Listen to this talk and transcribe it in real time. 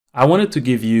I wanted to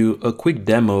give you a quick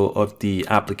demo of the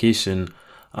application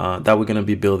that we're going to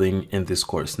be building in this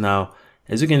course. Now,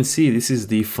 as you can see, this is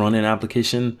the front-end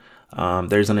application.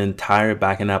 There's an entire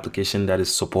backend application that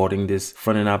is supporting this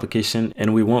front-end application,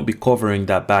 and we won't be covering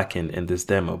that backend in this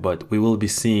demo, but we will be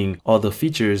seeing all the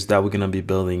features that we're going to be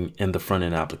building in the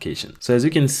front-end application. So as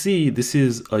you can see, this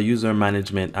is a user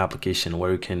management application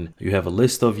where you have a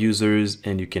list of users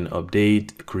and you can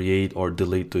update, create, or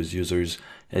delete those users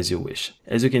as you wish.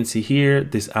 As you can see here,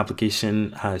 this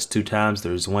application has two tabs.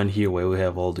 There's one here where we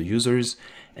have all the users,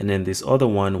 and then this other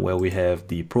one where we have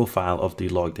the profile of the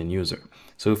logged in user.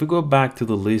 So if we go back to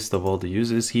the list of all the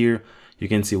users here, you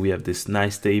can see we have this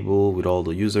nice table with all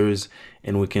the users,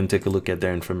 and we can take a look at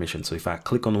their information. So if I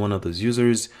click on one of those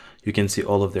users, you can see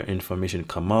all of their information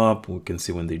come up. We can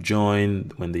see when they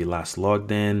joined, when they last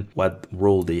logged in, what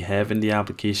role they have in the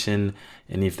application,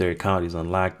 and if their account is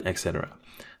unlocked, etc.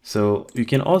 So you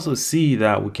can also see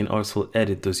that we can also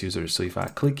edit those users. So if I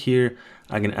click here,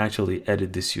 I can actually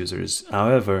edit these users.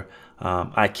 However,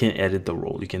 I can't edit the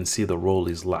role. You can see the role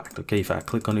is locked. Okay, if I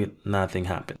click on it, nothing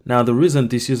happened. Now, the reason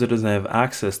this user doesn't have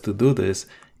access to do this,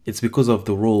 it's because of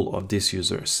the role of this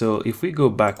user. So if we go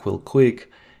back real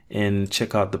quick and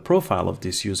check out the profile of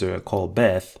this user called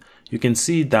Beth, you can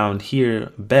see down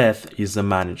here, Beth is the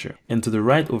manager. And to the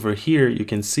right over here, you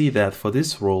can see that for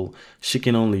this role, she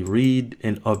can only read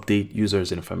and update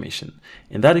users' information.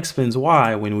 And that explains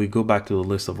why when we go back to the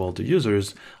list of all the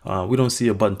users, we don't see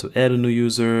a button to add a new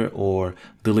user or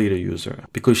delete a user,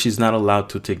 because she's not allowed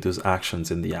to take those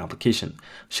actions in the application.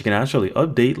 She can actually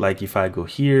update, like if I go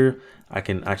here, I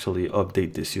can actually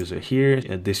update this user here.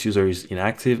 If this user is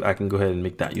inactive, I can go ahead and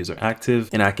make that user active,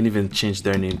 and I can even change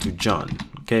their name to John.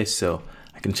 Okay, so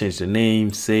I can change the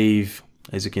name, save.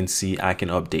 As you can see, I can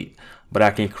update, but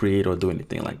I can't create or do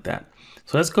anything like that.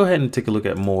 So let's go ahead and take a look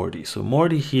at Morty. So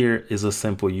Morty here is a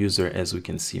simple user, as we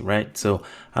can see, right? So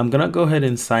I'm gonna go ahead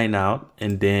and sign out,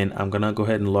 and then I'm gonna go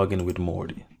ahead and log in with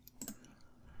Morty.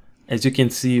 As you can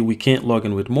see, we can't log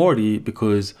in with Morty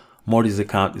because Morty's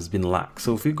account has been locked.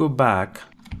 So if we go back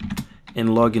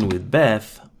and log in with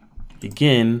Beth,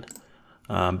 again,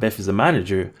 Beth is the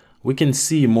manager, we can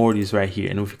see Morty's right here.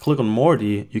 And if you click on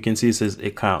Morty, you can see it says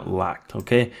account locked,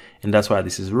 okay? And that's why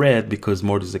this is red, because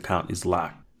Morty's account is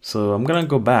locked. So I'm gonna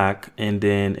go back, and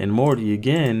then in Morty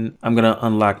again, I'm gonna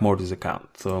unlock Morty's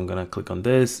account. So I'm gonna click on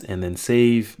this and then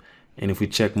save. And if we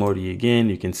check Morty again,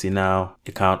 you can see now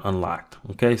account unlocked.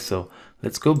 Okay, so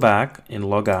let's go back and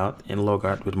log out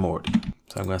with Morty.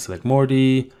 So I'm gonna select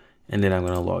Morty, and then I'm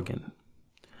gonna log in.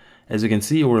 As you can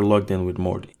see, we're logged in with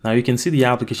Morty. Now you can see the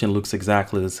application looks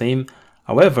exactly the same.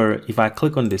 However, if I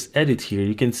click on this edit here,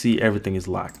 you can see everything is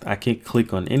locked. I can't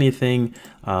click on anything.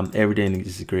 Everything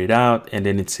is grayed out, and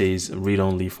then it says read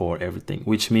only for everything,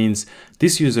 which means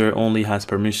this user only has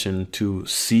permission to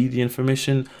see the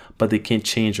information, but they can't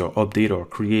change or update or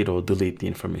create or delete the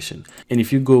information. And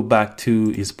if you go back to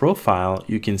his profile,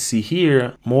 you can see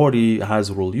here, Morty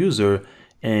has role user,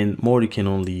 and Morty can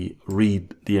only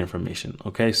read the information.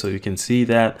 Okay, so you can see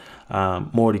that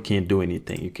Morty can't do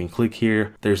anything. You can click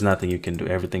here, there's nothing you can do,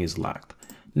 everything is locked.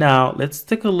 Now let's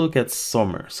take a look at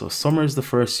Summer. So Summer is the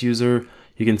first user.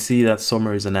 You can see that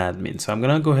Summer is an admin. So I'm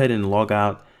gonna go ahead and log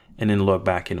out and then log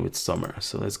back in with Summer.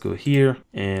 So let's go here,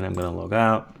 and I'm gonna log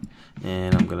out,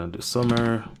 and I'm gonna do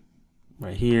Summer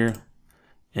right here,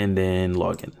 and then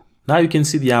log in. Now you can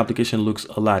see the application looks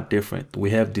a lot different. We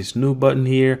have this new button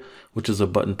here, which is a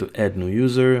button to add new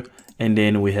user. And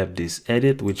then we have this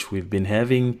edit, which we've been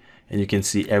having. And you can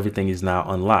see everything is now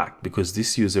unlocked because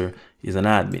this user is an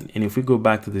admin. And if we go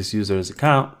back to this user's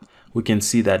account, we can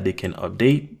see that they can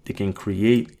update, they can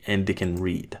create, and they can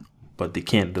read, but they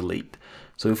can't delete.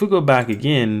 So if we go back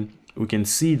again, we can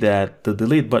see that the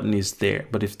delete button is there.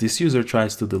 But if this user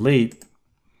tries to delete,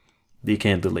 they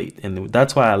can't delete, and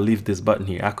that's why I leave this button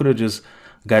here. I could have just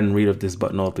gotten rid of this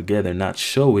button altogether, not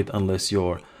show it unless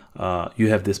you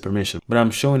have this permission. But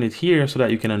I'm showing it here so that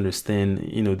you can understand,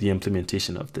 the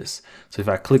implementation of this. So if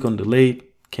I click on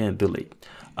delete, can't delete.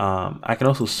 I can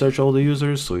also search all the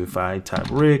users. So if I type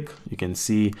Rick, you can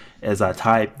see as I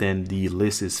type, then the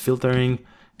list is filtering.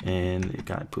 And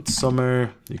if I put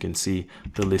Summer, you can see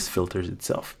the list filters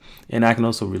itself. And I can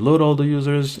also reload all the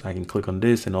users. I can click on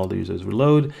this and all the users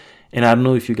reload. And I don't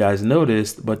know if you guys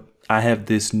noticed, but I have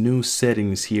this new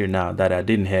settings here now that I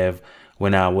didn't have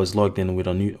when I was logged in with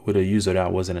a user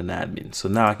that wasn't an admin. So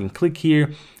now I can click here,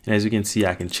 and as you can see,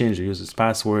 I can change the user's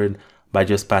password by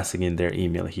just passing in their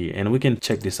email here. And we can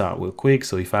check this out real quick.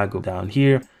 So if I go down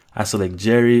here, I select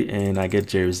Jerry, and I get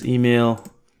Jerry's email,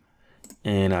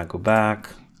 and I go back.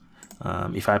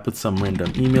 If I put some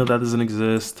random email that doesn't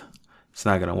exist, it's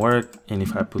not gonna work. And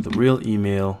if I put the real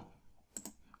email,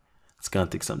 it's gonna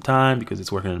take some time because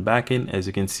it's working on the back end. As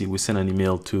you can see, we send an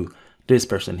email to this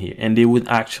person here, and they would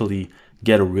actually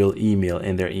get a real email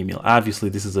in their email. Obviously,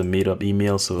 this is a made up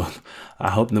email, so I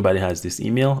hope nobody has this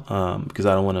email because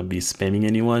I don't want to be spamming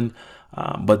anyone.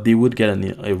 But they would get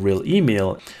a real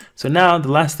email. So now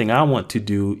the last thing I want to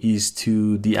do is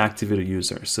to deactivate a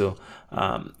user. So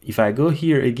if I go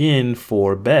here again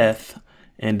for Beth,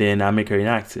 and then I make her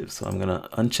inactive. So I'm gonna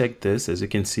uncheck this. As you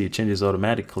can see, it changes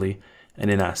automatically,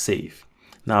 and then I save.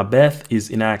 Now Beth is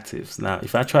inactive. Now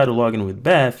if I try to log in with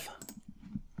Beth,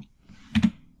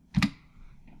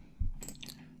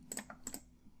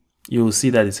 you will see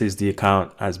that it says the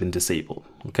account has been disabled,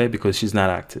 okay, because she's not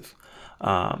active.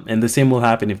 And the same will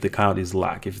happen if the account is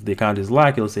locked. If the account is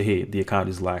locked, it'll say, hey, the account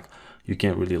is locked. You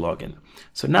can't really log in.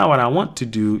 So now what I want to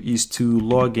do is to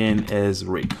log in as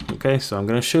Rick. Okay, so I'm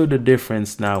going to show the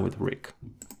difference now with Rick.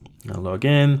 I'll log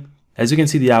in. As you can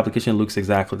see, the application looks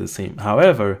exactly the same.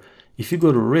 However, if you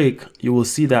go to Rick, you will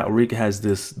see that Rick has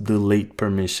this delete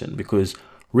permission because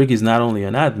Rick is not only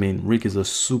an admin, Rick is a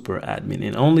super admin,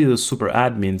 and only the super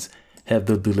admins have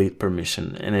the delete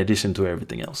permission in addition to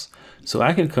everything else. So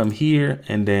I can come here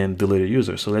and then delete a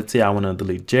user. So let's say I want to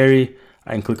delete Jerry.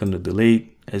 I can click on the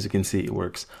delete. As you can see, it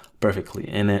works perfectly.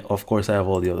 And then of course I have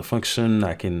all the other function.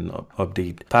 I can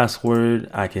update password.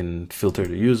 I can filter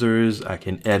the users. I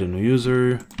can add a new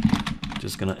user.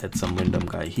 Just gonna add some random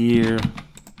guy here.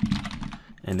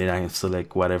 And then I can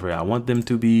select whatever I want them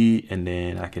to be. And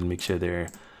then I can make sure they're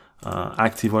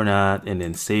active or not, and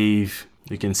then save.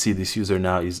 You can see this user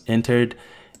now is entered.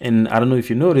 And I don't know if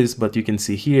you noticed, but you can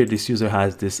see here, this user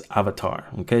has this avatar.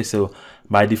 Okay, so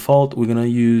by default, we're gonna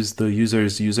use the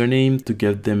user's username to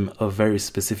give them a very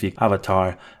specific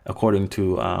avatar according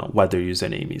to what their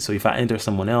username is. So if I enter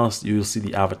someone else, you'll see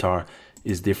the avatar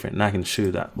is different. And I can show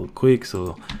you that real quick.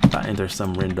 So if I enter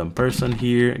some random person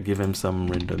here, give him some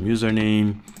random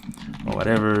username or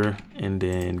whatever, and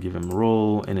then give him a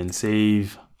role and then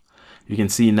save. You can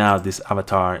see now this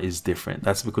avatar is different.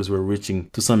 That's because we're reaching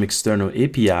to some external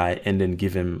API and then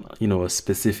give him, you know, a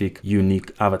specific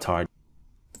unique avatar.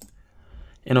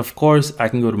 And of course, I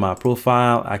can go to my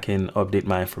profile. I can update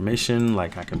my information.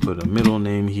 Like I can put a middle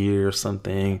name here or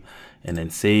something and then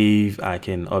save. I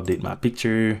can update my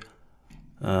picture.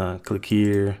 Click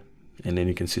here and then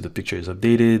you can see the picture is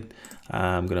updated.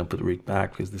 I'm going to put Rick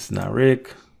back because this is not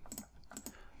Rick.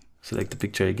 Select the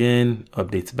picture again,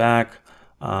 updates back.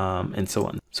 And so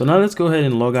on. So now let's go ahead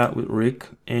and log out with Rick,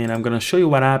 and I'm going to show you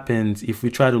what happens if we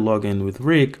try to log in with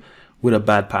Rick with a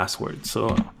bad password.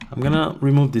 So I'm going to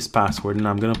remove this password and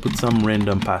I'm going to put some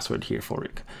random password here for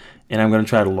Rick, and I'm going to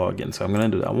try to log in. So I'm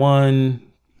going to do that. 1,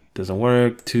 doesn't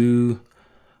work. 2,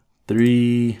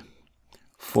 3,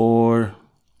 4,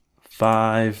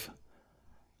 5,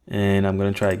 and I'm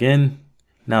going to try again.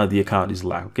 Now the account is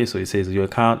locked. Okay, so it says your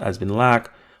account has been locked.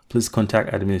 Please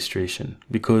contact administration,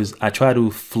 because I try to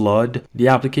flood the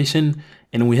application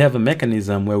and we have a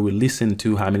mechanism where we listen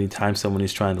to how many times someone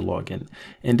is trying to log in.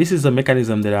 And this is a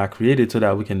mechanism that I created so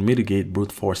that we can mitigate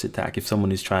brute force attack. If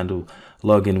someone is trying to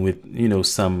log in with, you know,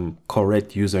 some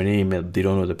correct username and they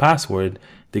don't know the password,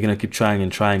 they're going to keep trying and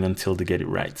trying until they get it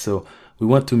right. So we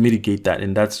want to mitigate that,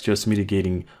 and that's just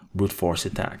mitigating brute force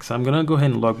attack. So I'm going to go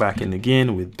ahead and log back in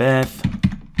again with Beth.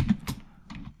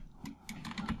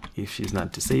 If she's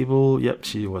not disabled, yep,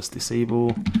 she was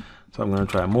disabled. So I'm going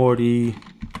to try Morty.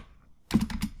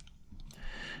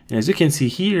 And as you can see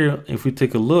here, if we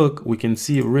take a look, we can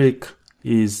see Rick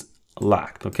is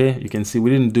locked. Okay, you can see we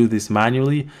didn't do this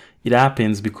manually. It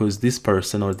happens because this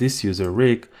person or this user,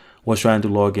 Rick, was trying to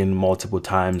log in multiple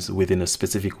times within a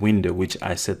specific window, which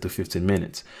I set to 15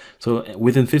 minutes. So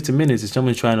within 15 minutes, if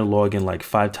someone's trying to log in like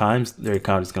 5 times, their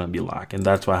account is going to be locked. And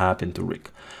that's what happened to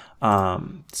Rick.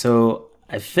 So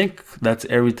I think that's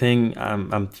everything.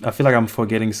 I feel like I'm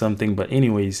forgetting something, but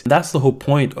anyways, that's the whole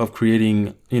point of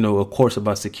creating, you know, a course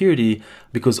about security,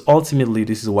 because ultimately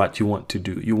this is what you want to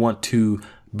do. You want to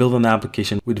build an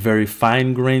application with very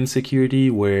fine-grained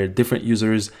security where different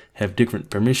users have different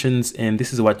permissions, and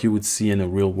this is what you would see in a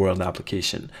real-world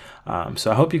application.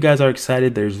 So I hope you guys are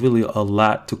excited. There's really a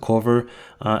lot to cover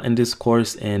in this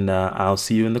course, and I'll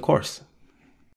see you in the course.